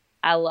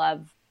 I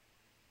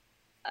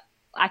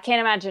can't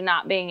imagine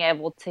not being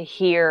able to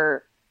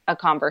hear a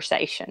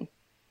conversation.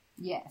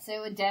 Yes, it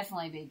would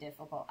definitely be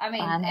difficult. I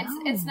mean,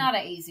 it's not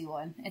an easy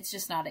one. It's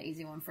just not an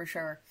easy one for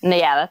sure.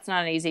 Yeah, that's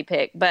not an easy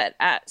pick. But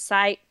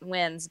sight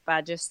wins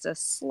by just a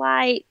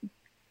slight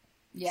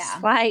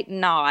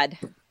nod.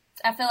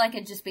 I feel like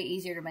it'd just be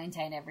easier to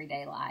maintain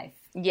everyday life.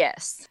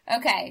 Yes.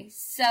 Okay,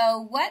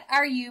 so what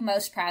are you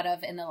most proud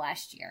of in the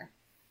last year?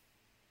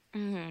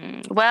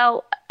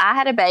 Well, I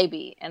had a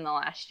baby in the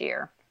last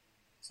year.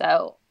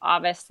 So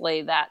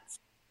obviously that's,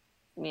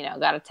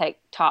 got to take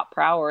top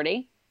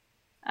priority.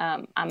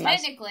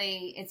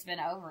 Technically, it's been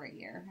over a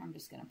year. I'm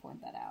just going to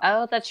point that out.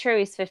 Oh, that's true.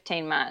 He's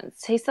 15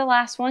 months. He's the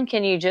last one.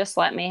 Can you just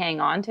let me hang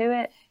on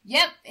to it?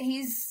 Yep.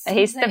 He's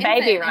the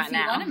baby right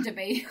now. You want him to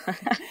be.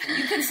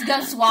 You can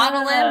go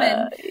swaddle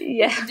him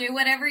and do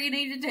whatever you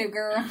need to do,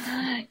 girl.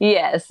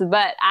 Yes,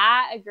 but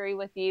I agree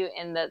with you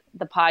in that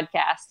the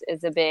podcast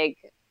is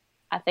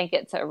I think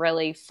it's a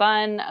really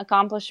fun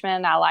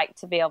accomplishment. I like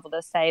to be able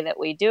to say that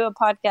we do a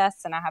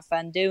podcast and I have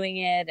fun doing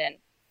it, and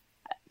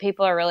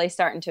people are really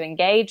starting to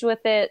engage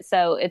with it.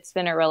 So it's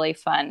been a really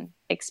fun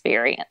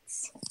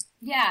experience.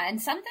 Yeah.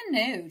 And something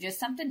new,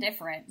 just something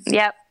different.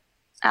 Yep.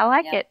 I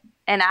like it.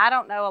 And I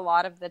don't know a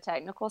lot of the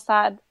technical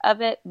side of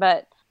it,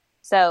 but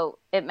so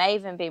it may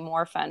even be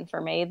more fun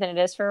for me than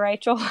it is for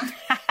Rachel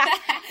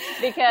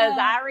because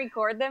I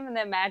record them and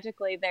then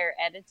magically they're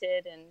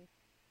edited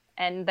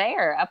and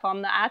there up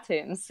on the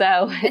iTunes.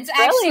 So it's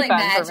really fun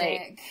magic, for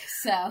me.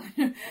 So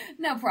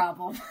no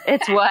problem.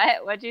 It's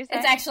what? What'd you say?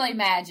 It's actually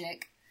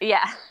magic.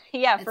 Yeah.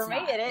 Yeah. It's for me,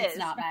 not, it is. It's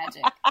not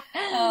magic.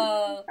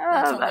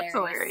 That's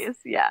hilarious.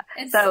 Yeah.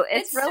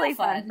 It's really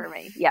fun for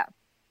me. Yeah.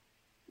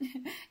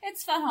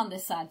 It's fun on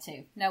this side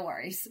too. No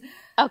worries.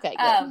 Okay.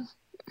 Good.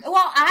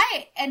 Well,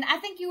 I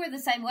think you were the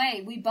same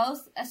way. We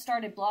both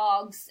started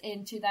blogs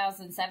in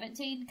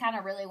 2017, kind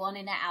of really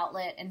wanting an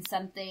outlet and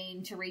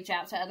something to reach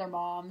out to other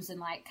moms and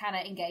like kind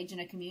of engage in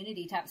a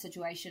community type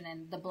situation.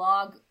 And the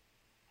blog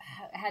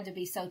had to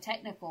be so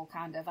technical,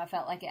 kind of. I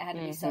felt like it had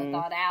to be so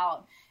thought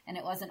out and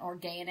it wasn't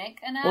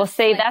organic enough. Well,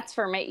 see, that's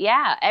for me.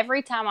 Yeah.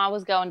 Every time I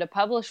was going to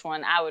publish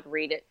one, I would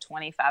read it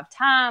 25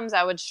 times.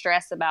 I would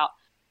stress about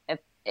if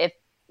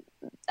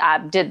I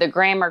did the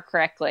grammar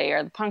correctly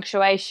or the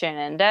punctuation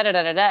and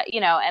da-da-da-da-da,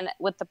 and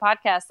with the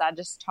podcast, I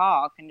just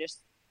talk and just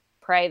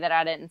pray that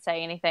I didn't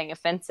say anything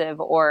offensive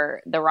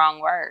or the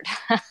wrong word.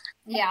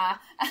 Yeah.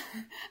 I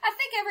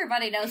think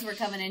everybody knows we're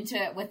coming into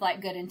it with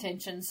like good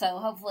intentions. So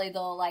hopefully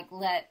they'll like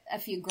let a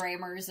few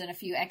grammars and a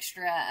few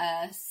extra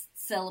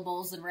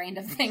syllables and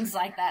random things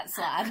like that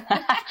slide.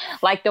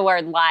 Like the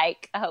word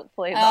like,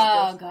 hopefully.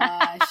 Oh,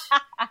 gosh.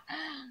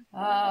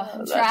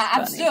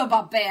 I'm doing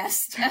my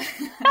best.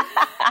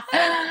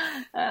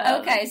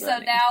 Okay, so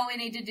now we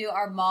need to do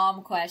our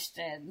mom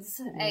questions.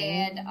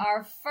 And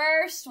our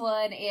first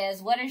one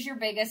is, what is your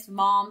biggest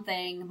mom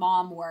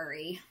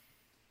worry?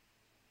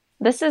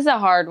 This is a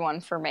hard one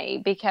for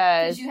me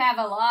because you have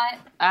a lot.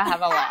 I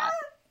have a lot.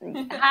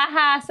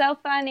 Ha, so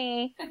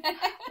funny.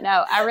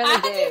 No, I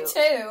really do.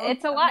 Too.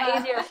 It's a lot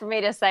easier for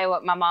me to say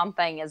what my mom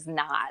thing is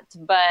not,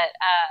 but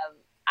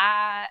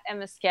I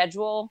am a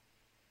schedule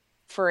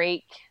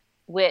freak,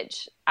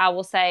 which I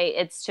will say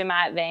it's to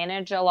my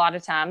advantage a lot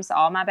of times.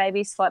 All my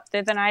babies slept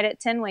through the night at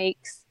 10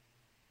 weeks.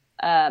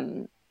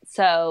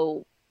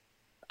 So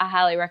I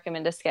highly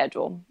recommend a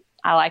schedule.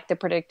 I like the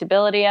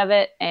predictability of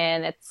it,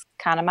 and it's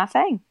kind of my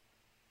thing.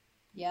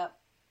 Yep.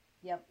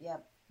 Your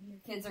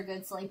kids are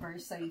good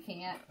sleepers, so you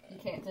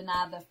can't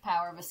deny the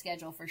power of a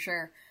schedule for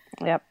sure.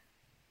 Yep.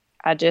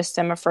 I just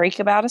am a freak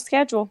about a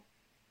schedule.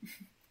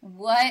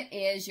 What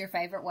is your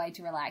favorite way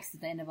to relax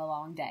at the end of a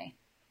long day?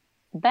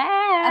 Bath.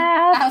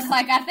 I was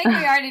like, I think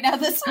we already know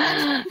this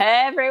one.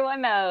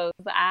 Everyone knows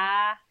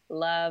I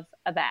love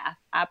a bath.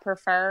 I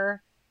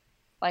prefer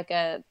like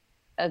a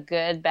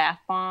good bath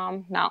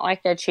bomb, not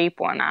like a cheap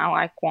one.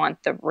 I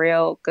want the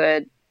real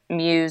good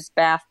Muse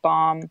bath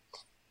bomb.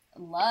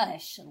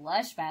 Lush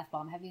bath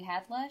bomb. Have you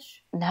had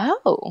Lush?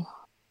 No.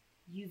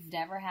 You've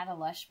never had a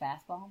Lush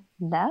bath bomb?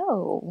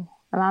 No.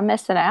 Am I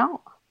missing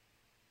out?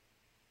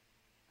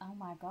 Oh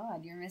my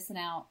God, you're missing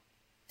out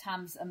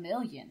times a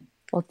million.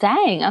 Well,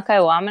 dang. Okay,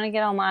 well, I'm going to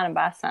get online and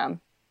buy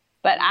some.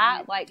 But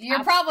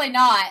You're probably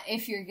not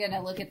if you're going to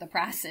look at the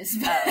prices.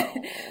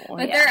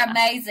 But they're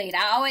amazing.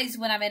 I always,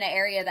 when I'm in an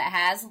area that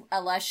has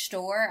a Lush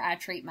store, I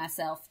treat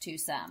myself to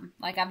some.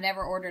 Like, I've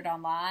never ordered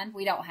online.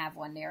 We don't have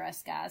one near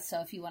us, guys.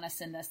 So if you want to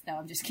send us, no,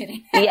 I'm just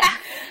kidding. Yeah.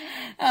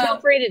 Feel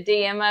free to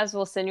DM us.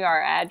 We'll send you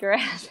our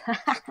address.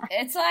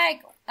 It's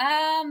like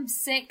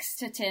 $6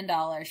 to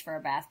 $10 for a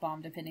bath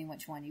bomb, depending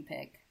which one you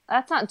pick.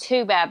 That's not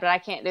too bad, but I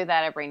can't do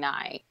that every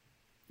night.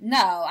 No,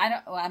 I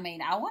don't. Well, I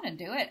mean, I want to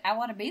do it. I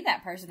want to be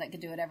that person that could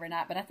do it every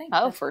night, but I think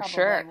that's for probably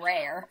sure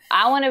rare.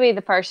 I want to be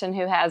the person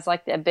who has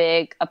like a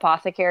big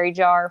apothecary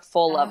jar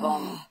full of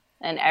them,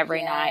 and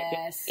every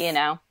night, you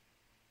know.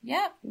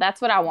 Yep.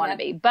 That's what I want to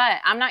be.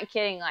 But I'm not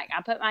kidding. Like,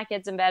 I put my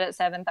kids in bed at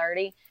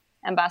 7:30,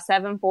 and by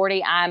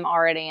 7:40, I'm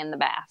already in the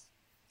bath.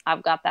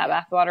 I've got that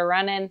bath water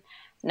running.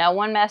 No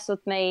one mess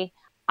with me.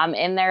 I'm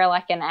in there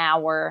like an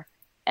hour.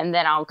 And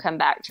then I'll come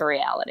back to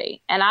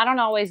reality. And I don't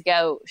always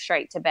go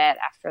straight to bed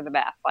after the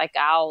bath. Like,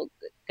 I'll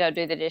go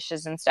do the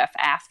dishes and stuff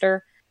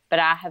after, but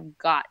I have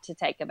got to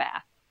take a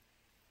bath.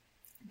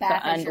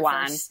 Bath is your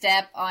first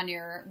step on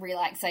your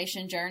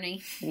relaxation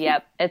journey.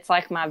 Yep. It's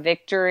like my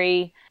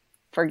victory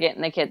for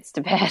getting the kids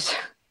to bed.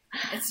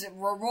 It's a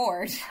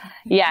reward.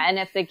 Yeah. And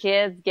if the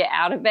kids get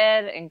out of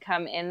bed and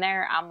come in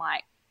there, I'm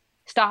like,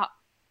 stop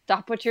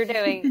what you're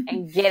doing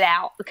and get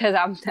out, because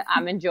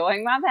I'm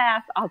enjoying my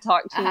bath. I'll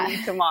talk to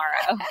you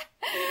tomorrow.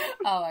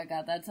 Oh my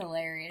God, that's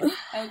hilarious.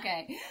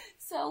 Okay.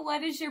 So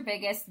what is your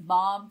biggest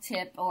mom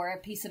tip or a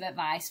piece of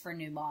advice for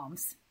new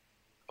moms?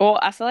 Well,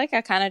 I feel like I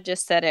kind of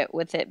just said it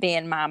with it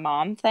being my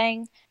mom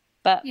thing,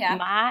 but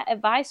my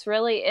advice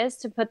really is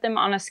to put them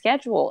on a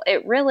schedule.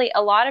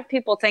 A lot of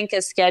people think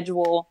a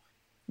schedule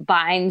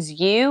binds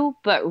you,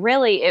 but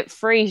really it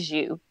frees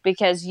you,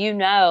 because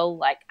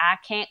like, I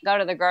can't go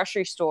to the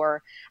grocery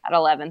store at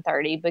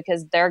 11:30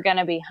 because they're going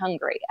to be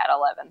hungry at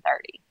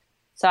 11:30.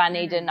 So I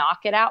need to knock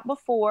it out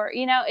before,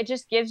 it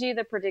just gives you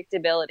the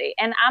predictability.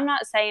 And I'm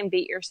not saying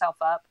beat yourself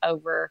up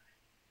over,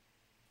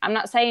 I'm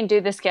not saying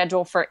do the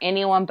schedule for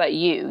anyone but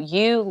you.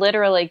 You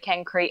literally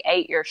can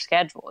create your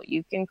schedule.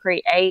 You can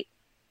create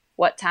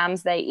what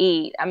times they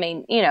eat. I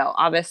mean,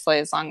 obviously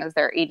as long as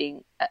they're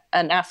eating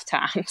enough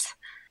times.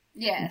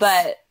 Yes.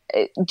 But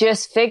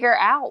just figure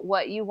out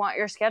what you want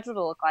your schedule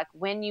to look like,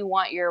 when you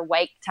want your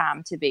wake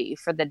time to be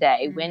for the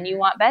day, when you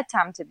want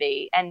bedtime to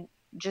be, and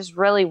just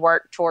really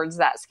work towards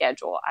that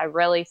schedule. I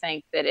really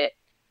think that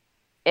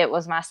it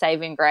was my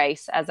saving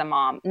grace as a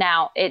mom.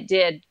 Now, it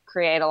did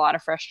create a lot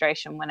of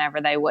frustration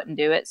whenever they wouldn't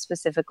do it,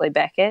 specifically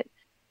Beckett.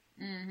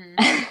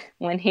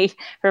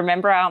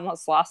 Remember I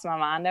almost lost my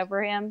mind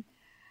over him?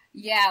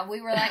 Yeah,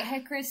 we were like,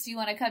 hey, Chris, do you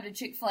want to come to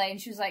Chick-fil-A? And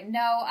she was like,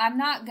 no, I'm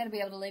not going to be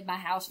able to leave my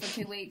house for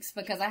 2 weeks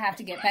because I have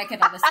to get Beckett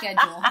on the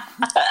schedule.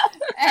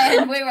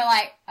 And we were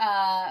like,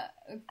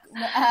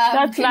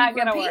 that's not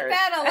going to work. Repeat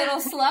that a little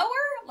slower?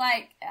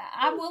 Like,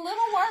 I'm a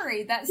little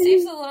worried. That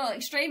seems a little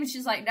extreme. And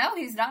she's like, no,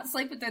 he's not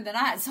sleeping through the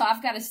night. So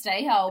I've got to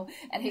stay home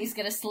and he's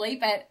going to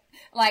sleep at,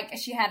 like,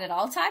 she had it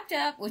all typed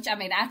up, which, I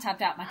mean, I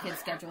typed out my kid's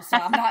schedule. So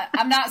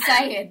I'm not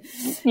saying.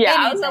 Yeah,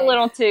 anything. I was a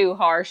little too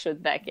harsh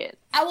with Beckett.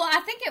 Well,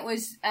 I think it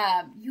was,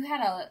 you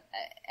had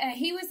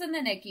he was in the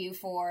NICU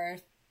for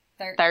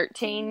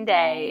 13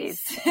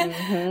 days.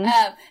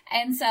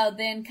 And so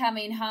then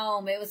coming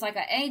home, it was like,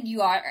 and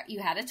you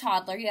had a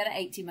toddler, you had an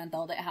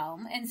 18-month-old at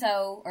home. And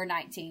so, or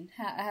 19,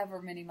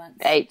 however many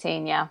months.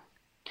 18, yeah.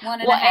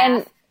 1.5.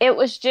 And it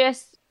was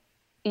just,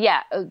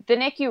 the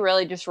NICU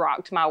really just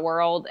rocked my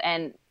world.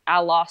 And I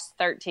lost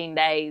 13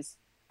 days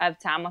of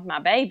time with my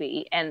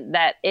baby, and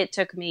that it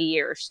took me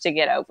years to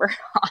get over,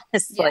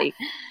 honestly.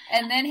 Yeah.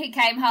 And then he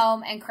came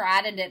home and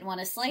cried and didn't want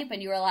to sleep,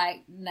 and you were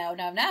like, no.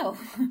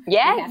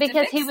 Yeah,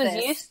 because he was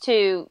used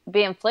to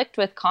being flicked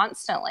with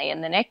constantly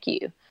in the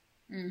NICU.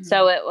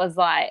 So it was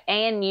like,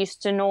 and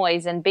used to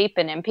noise and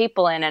beeping and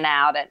people in and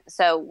out. And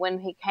so when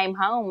he came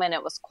home and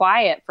it was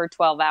quiet for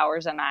 12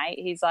 hours a night,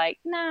 he's like,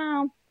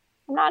 no,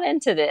 I'm not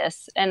into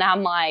this. And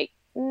I'm like,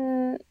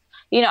 I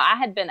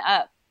had been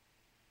up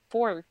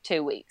for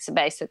 2 weeks,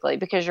 basically,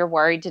 because you're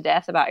worried to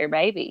death about your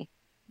baby.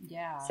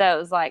 Yeah. So it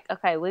was like,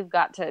 okay, we've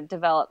got to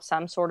develop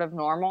some sort of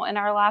normal in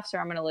our lives, or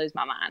I'm going to lose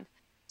my mind.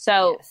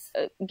 So Yes.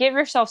 give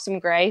yourself some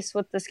grace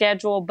with the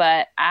schedule,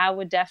 but I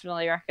would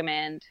definitely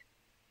recommend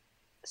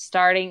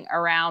starting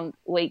around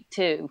week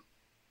 2,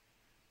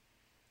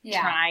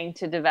 trying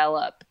to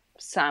develop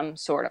some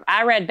sort of.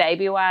 I read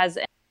Baby-Wise,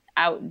 and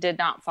I did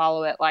not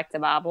follow it like the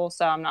Bible,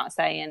 so I'm not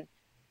saying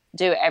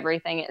do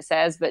everything it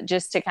says, but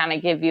just to kind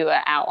of give you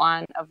an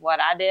outline of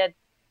what I did.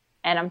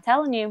 And I'm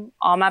telling you,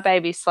 all my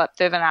babies slept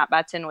through the night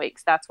by 10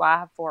 weeks. That's why I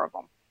have 4 of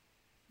them.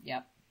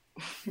 Yep.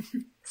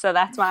 So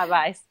that's my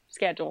advice.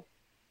 Schedule.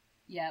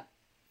 Yep.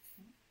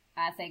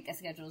 I think a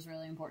schedule is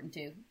really important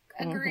too.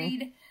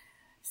 Agreed.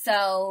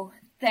 So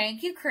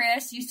thank you,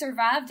 Chris. You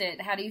survived it.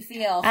 How do you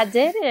feel? I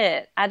did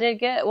it. I did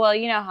good. Well,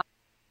 you know how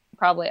I'm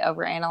probably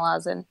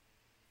overanalyzing.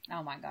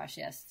 Oh my gosh,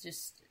 yes.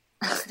 Just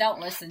don't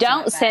listen.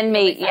 Don't send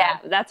me. Yeah,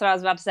 that's what I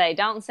was about to say.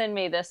 Don't send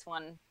me this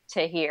one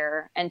to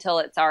hear until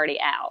it's already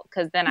out,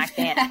 because then I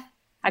can't.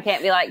 I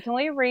can't be like, can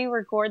we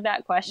re-record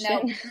that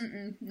question?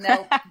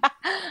 Nope.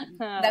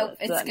 Nope.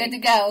 It's funny. good to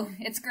go.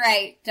 It's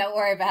great. Don't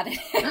worry about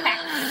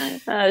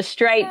it.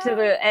 Straight to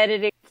the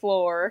editing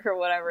floor or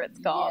whatever it's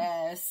called.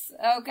 Yes.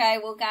 Okay.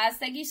 Well, guys,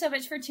 thank you so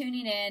much for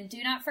tuning in.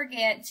 Do not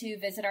forget to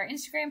visit our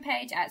Instagram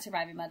page at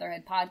Surviving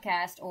Motherhood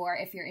Podcast, or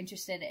if you're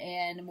interested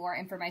in more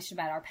information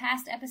about our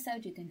past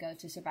episodes, you can go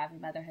to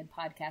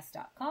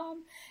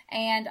survivingmotherhoodpodcast.com.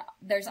 And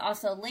there's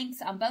also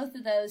links on both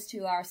of those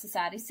to our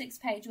Society 6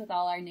 page with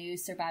all our new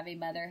Surviving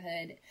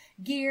Motherhood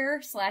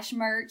gear /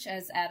 merch,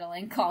 as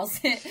Adeline calls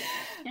it.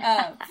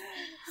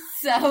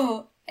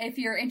 So if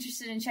you're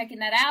interested in checking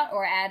that out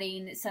or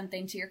adding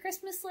something to your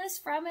Christmas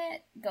list from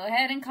it, go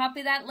ahead and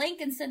copy that link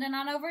and send it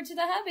on over to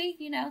the hubby.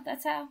 You know,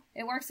 that's how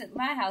it works at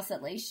my house,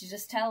 at least. You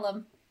just tell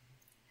them,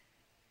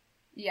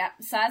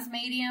 size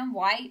medium,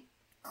 white,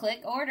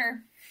 click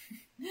order.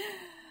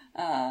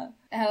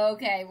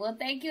 Okay, well,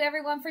 thank you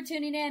everyone for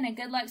tuning in, and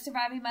good luck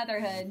surviving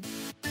motherhood.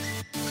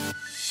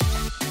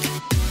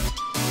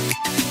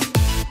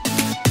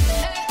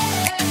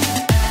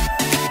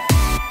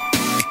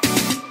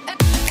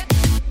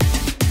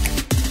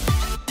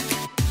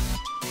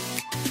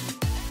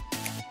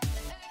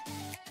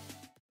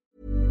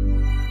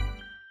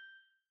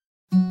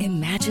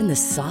 Imagine the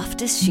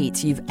softest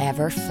sheets you've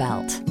ever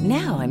felt.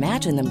 Now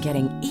imagine them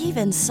getting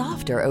even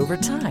softer over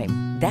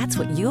time. That's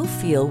what you'll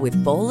feel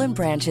with Boll &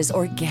 Branch's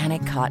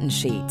organic cotton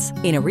sheets.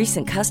 In a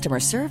recent customer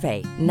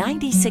survey,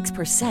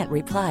 96%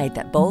 replied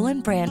that Boll &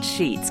 Branch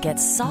sheets get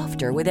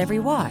softer with every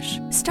wash.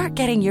 Start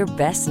getting your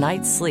best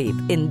night's sleep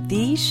in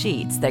these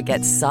sheets that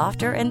get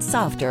softer and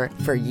softer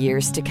for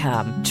years to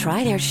come.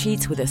 Try their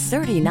sheets with a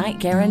 30-night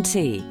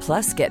guarantee.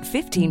 Plus, get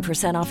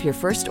 15% off your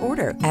first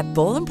order at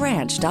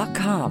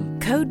bollandbranch.com.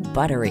 Code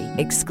BUTTERY.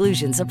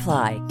 Exclusions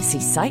apply. See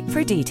site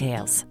for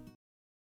details.